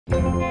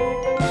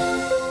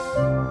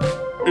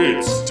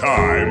It's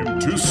time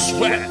to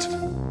sweat.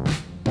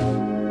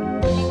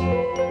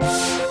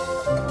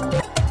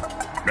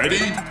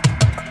 Ready?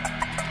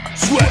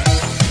 Sweat.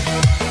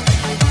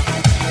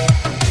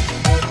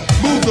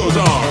 Move those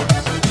arms.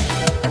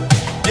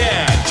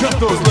 Yeah, jump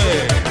those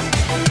legs.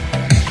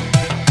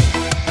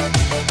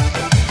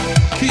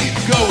 Keep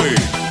going.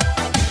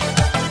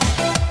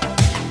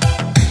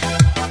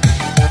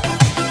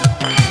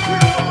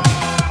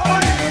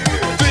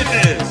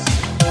 Fitness.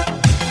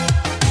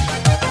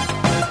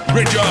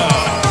 Great job.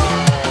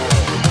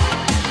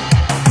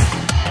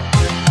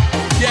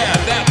 Yeah,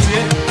 that's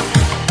it.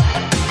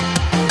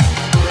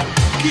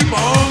 Keep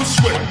on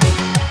sweating.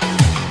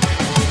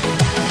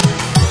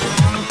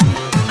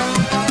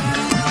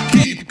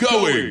 Keep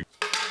going.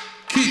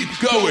 Keep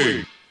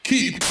going.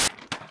 Keep.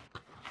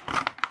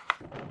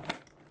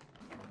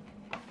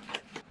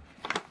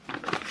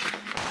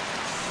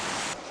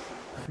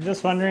 I'm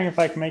just wondering if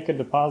I can make a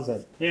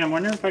deposit. Yeah, I'm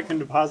wondering if I can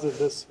deposit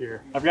this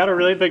here. I've got a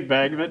really big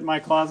bag of it in my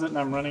closet and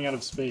I'm running out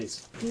of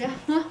space. No.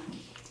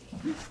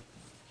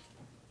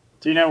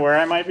 Do you know where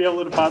I might be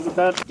able to deposit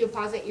that?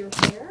 Deposit your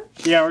hair?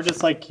 Yeah, or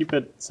just like keep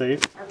it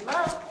safe.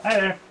 Hello? Hi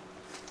there.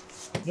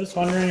 Just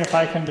wondering if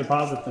I can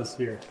deposit this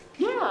here.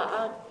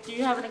 Yeah, do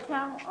you have an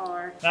account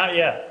or? Not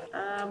yet.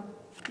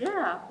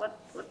 Yeah, what,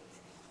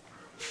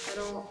 I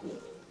don't,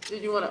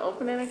 did you want to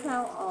open an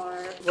account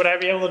or? Would I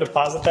be able to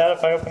deposit that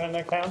if I open an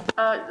account?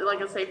 Like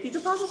a safety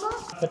deposit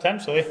box?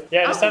 Potentially.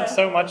 Yeah, I just have Okay.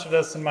 so much of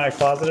this in my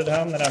closet at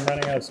home that I'm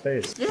running out of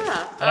space.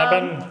 Yeah. And I've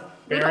been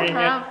we burying don't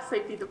it. have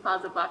safety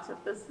deposit box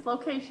at this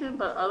location,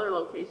 but other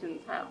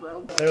locations have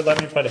them. They would let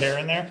me put hair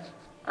in there?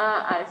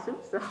 I assume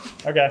so.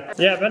 Okay.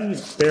 Yeah, I've been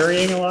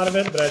burying a lot of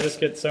it, but I just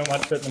get so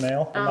much of it in the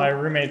mail. And my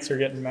roommates are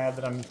getting mad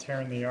that I'm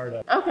tearing the yard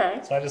up.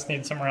 Okay. So I just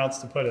need somewhere else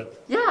to put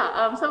it.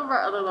 Yeah, some of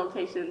our other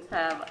locations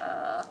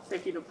have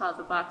safety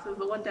deposit boxes.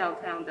 The one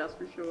downtown does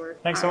for sure.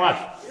 Thanks so much.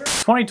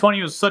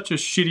 2020 was such a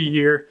shitty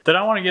year that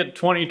I want to get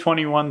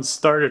 2021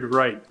 started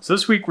right. So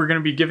this week we're going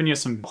to be giving you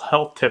some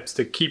health tips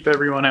to keep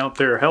everyone out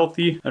there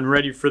healthy and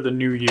ready for the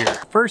new year.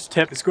 First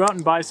tip is go out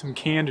and buy some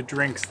canned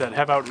drinks that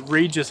have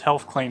outrageous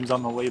health claims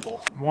on the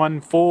label.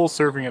 1 full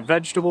serving of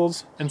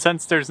vegetables, and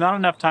since there's not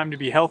enough time to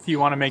be healthy, you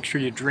want to make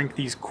sure you drink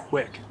these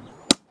quick.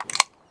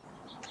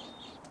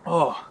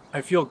 Oh,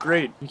 I feel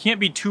great. You can't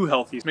be too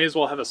healthy. May as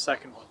well have a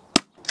second one.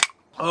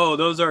 Oh,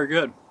 those are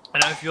good.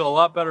 And I feel a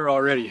lot better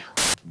already.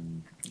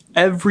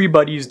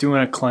 Everybody's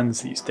doing a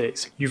cleanse these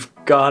days. You've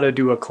got to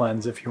do a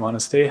cleanse if you want to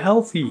stay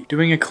healthy.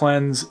 Doing a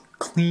cleanse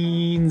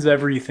cleans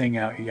everything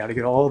out. You got to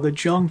get all the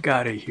junk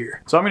out of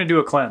here. So I'm going to do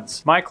a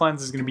cleanse. My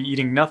cleanse is going to be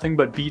eating nothing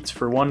but beets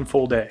for 1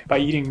 full day. By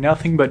eating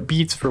nothing but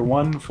beets for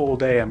 1 full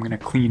day, I'm going to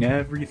clean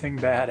everything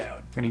bad out.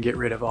 I'm going to get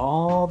rid of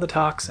all the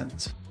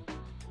toxins.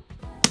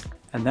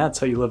 And that's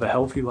how you live a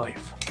healthy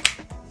life.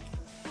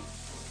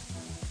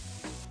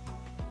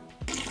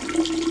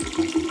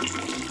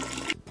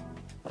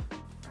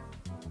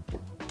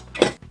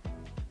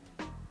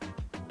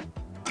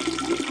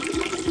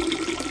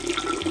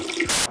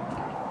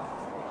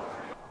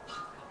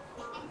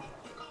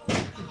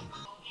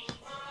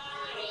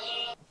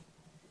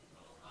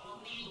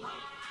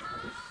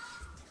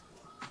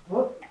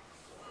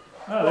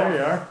 Oh, there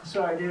you are.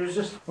 Sorry, dude. It's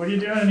just, What are you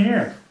doing in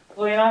here?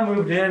 well, you know, I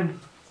moved in,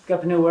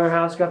 got the new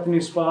warehouse, got the new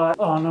spot.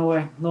 Oh, no way.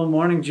 A little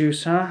morning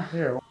juice, huh?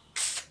 Here.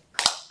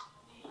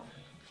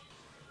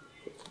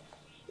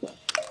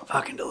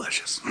 Fucking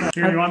delicious.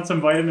 Here, you want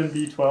some vitamin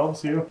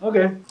B12 too?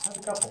 Okay. Have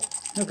a couple.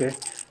 Okay.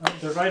 Oh,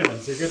 they're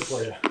vitamins. They're good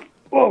for you.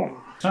 Whoa.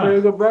 Huh.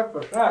 Pretty good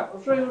breakfast. All right,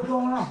 let's show you what's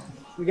going on.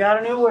 We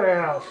got a new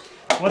warehouse.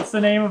 What's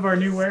the name of our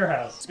new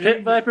warehouse?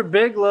 Pit Viper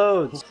Big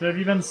Loads. So have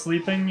you been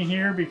sleeping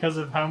here because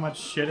of how much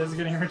shit is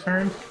getting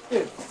returned?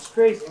 Dude, it's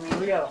crazy. I mean,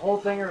 we got a whole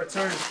thing of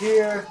returns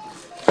here.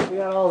 We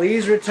got all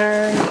these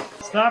returned.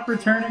 Stop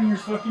returning your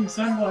fucking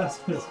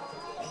sunglasses.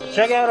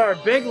 Check out our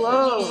big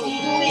load.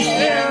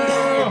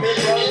 Yeah. Big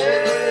load.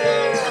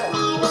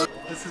 Yeah.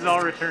 This is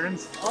all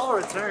returns? All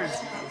returns.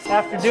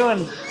 After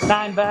doing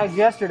 9 bags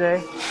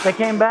yesterday, they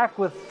came back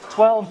with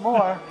 12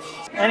 more.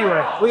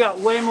 Anyway, we got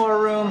way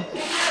more room.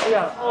 We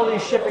got all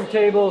these shipping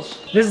tables.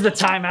 This is the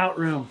timeout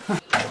room.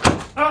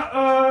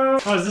 Uh-oh!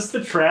 Oh, is this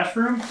the trash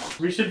room?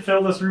 We should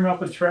fill this room up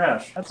with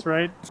trash. That's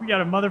right. We got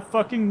a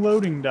motherfucking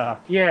loading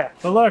dock. Yeah.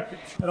 But look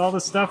at all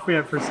the stuff we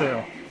have for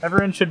sale.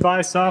 Everyone should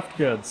buy soft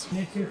goods.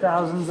 New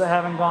 2000s that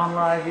haven't gone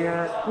live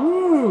yet.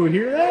 Ooh,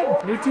 hear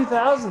that? New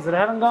 2000s that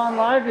haven't gone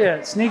live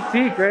yet. Sneak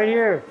peek right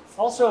here.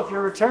 Also, if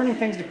you're returning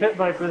things to Pit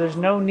Viper, there's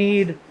no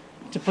need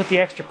to put the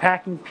extra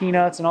packing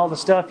peanuts and all the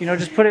stuff. You know,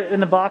 just put it in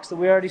the box that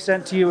we already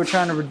sent to you. We're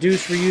trying to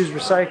reduce, reuse,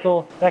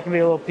 recycle. That can be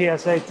a little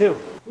PSA too.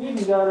 We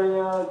even got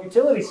a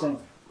utility sink.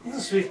 This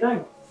is a sweet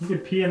thing. You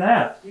could pee in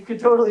that. You could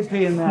totally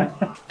pee in that.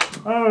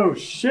 Oh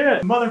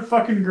shit!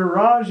 Motherfucking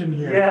garage in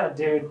here. Yeah,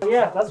 dude.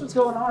 Yeah, that's what's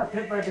going on at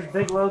Pit Viper's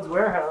Big Loads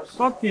warehouse.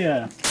 Fuck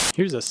yeah.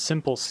 Here's a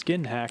simple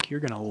skin hack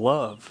you're gonna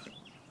love.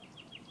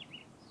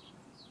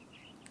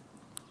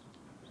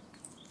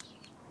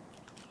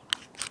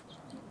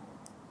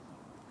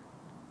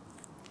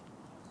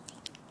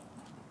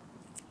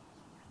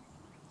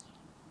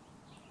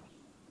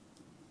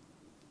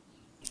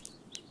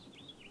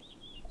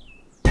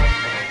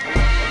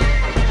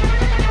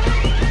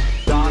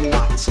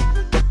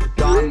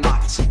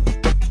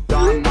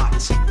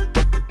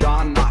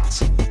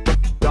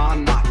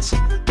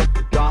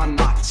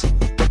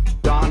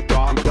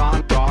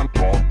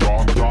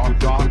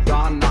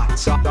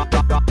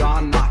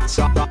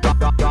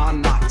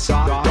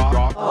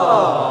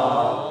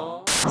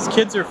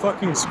 kids are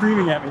fucking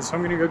screaming at me, so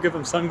I'm gonna go give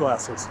them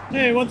sunglasses.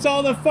 Hey, what's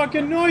all the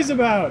fucking noise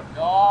about?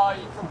 Oh,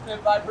 you from Pit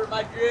Viper,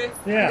 my G?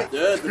 Yeah.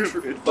 Dude,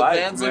 the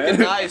van's looking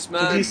nice,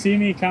 Did you man. see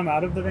me come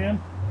out of the van?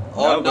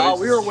 Oh, no,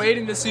 we were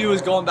waiting to see who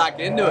was going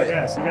back into it.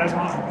 Yes, you guys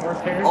want more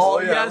pairs?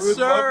 Oh, yes,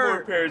 sir.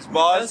 More pairs,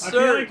 boss. I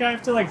feel like I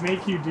have to like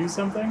make you do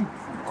something.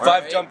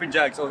 5 jumping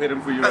jacks, I'll hit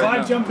him for you right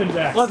 5 now. jumping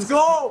jacks. Let's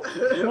go.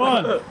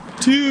 1,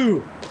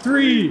 2,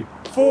 3,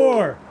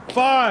 4,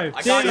 5.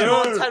 I got you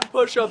on 10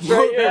 push-ups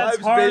right here. That's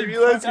hard. Baby,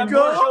 let's 10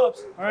 go.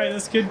 push-ups. All right,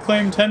 this kid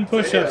claimed 10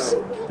 push-ups.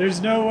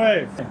 There's no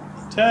way.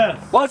 10.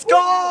 Let's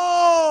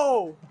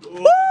go.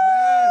 Woo!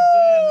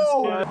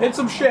 Hit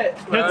some shit.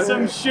 Hit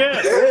some shit.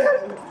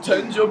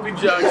 10 jumping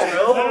jacks,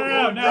 No.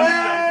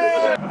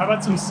 How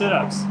about some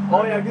sit-ups?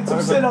 Oh, yeah, get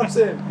some sit-ups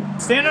in.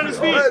 Stand on his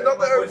feet. Not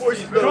the Air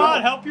Force. Come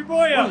on, help your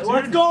boy out.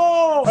 Let's Dude.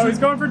 go. Oh, he's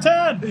going for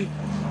 10.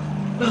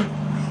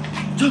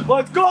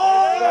 Let's go.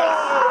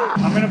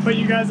 I'm gonna put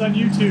you guys on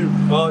YouTube.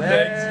 Oh,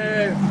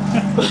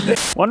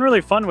 thanks. One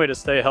really fun way to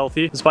stay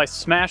healthy is by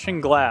smashing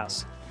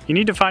glass. You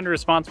need to find a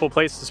responsible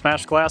place to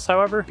smash glass,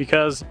 however,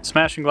 because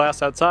smashing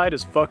glass outside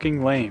is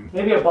fucking lame.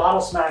 Maybe a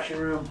bottle smashing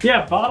room.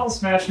 Yeah, bottle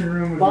smashing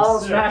room would Bottle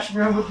be sick. smashing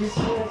room would be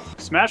sick.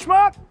 Smash them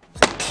up!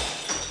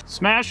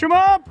 Smash them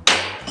up!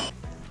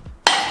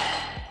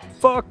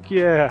 Fuck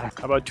yeah.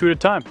 How about 2 at a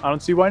time? I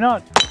don't see why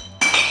not.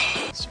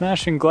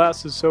 Smashing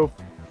glass is so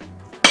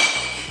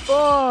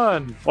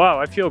fun. Wow,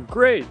 I feel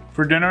great.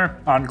 For dinner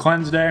on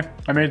cleanse day,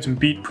 I made some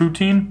beet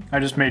poutine. I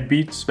just made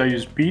beets, I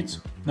used beets.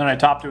 Then I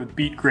topped it with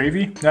beet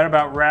gravy. That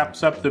about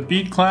wraps up the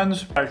beet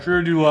cleanse. I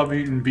sure do love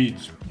eating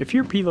beets. If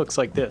your pee looks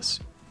like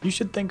this, you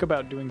should think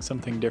about doing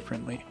something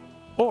differently.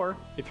 Or,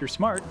 if you're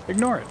smart,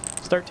 ignore it.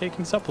 Start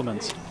taking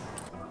supplements.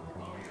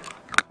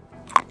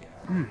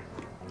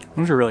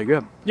 Those are really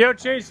good. Yo,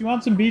 Chase, you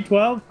want some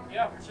B12?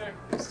 Yeah, for sure.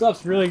 This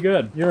stuff's really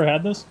good. You ever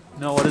had this?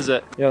 No, what is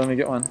it? Yeah, let me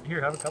get one. Here,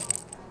 have a couple.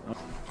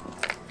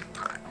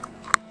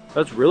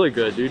 That's really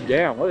good, dude.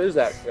 Damn, what is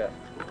that shit?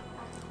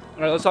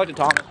 All right, let's talk to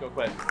Thomas real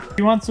quick.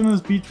 You want some of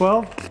this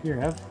B12? Here,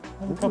 have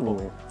a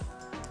couple.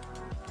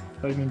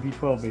 Vitamin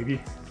B12,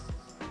 baby.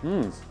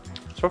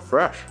 So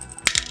fresh.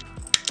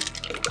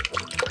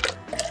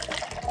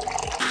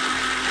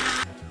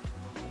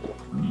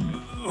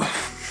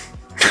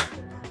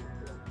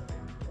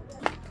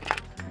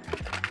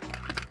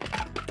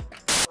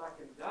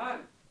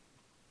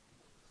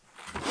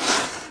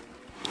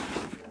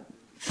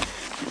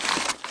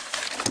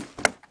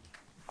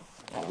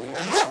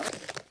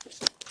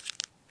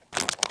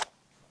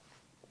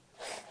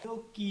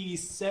 Silky,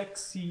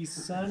 sexy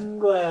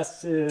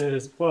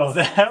sunglasses. Whoa,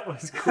 that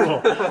was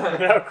cool. Look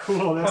how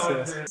cool this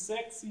is.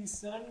 Sexy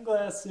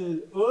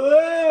sunglasses.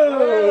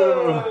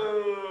 Whoa!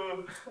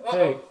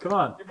 Hey, come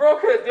on. You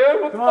broke it,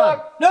 dude. What Come the on.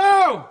 fuck?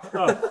 No!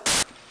 Oh.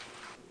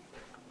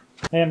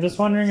 Hey, I'm just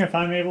wondering if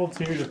I'm able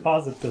to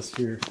deposit this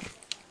here.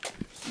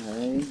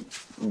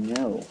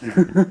 No.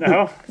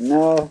 No?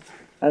 No,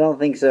 I don't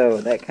think so.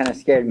 That kind of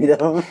scared me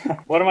though.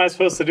 What am I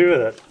supposed to do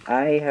with it?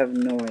 I have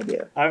no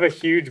idea. I have a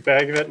huge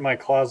bag of it in my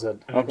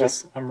closet. And Okay.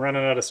 I'm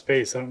running out of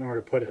space. I don't know where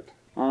to put it.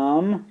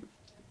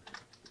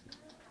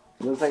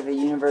 Looks like the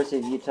University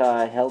of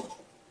Utah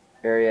health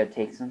area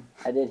takes them.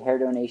 I did hair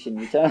donation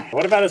Utah.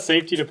 What about a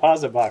safety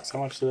deposit box? How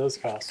much do those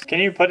cost? Can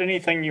you put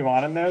anything you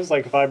want in those?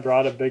 Like if I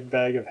brought a big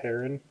bag of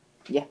heroin,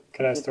 Yeah.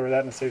 could I store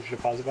that in a safety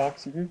deposit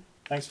box? Mhm.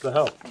 Thanks for the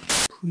help.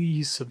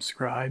 Please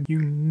subscribe. You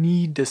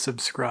need to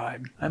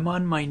subscribe. I'm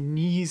on my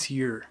knees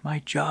here. My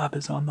job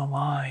is on the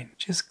line.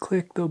 Just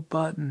click the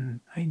button.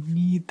 I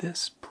need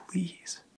this, please.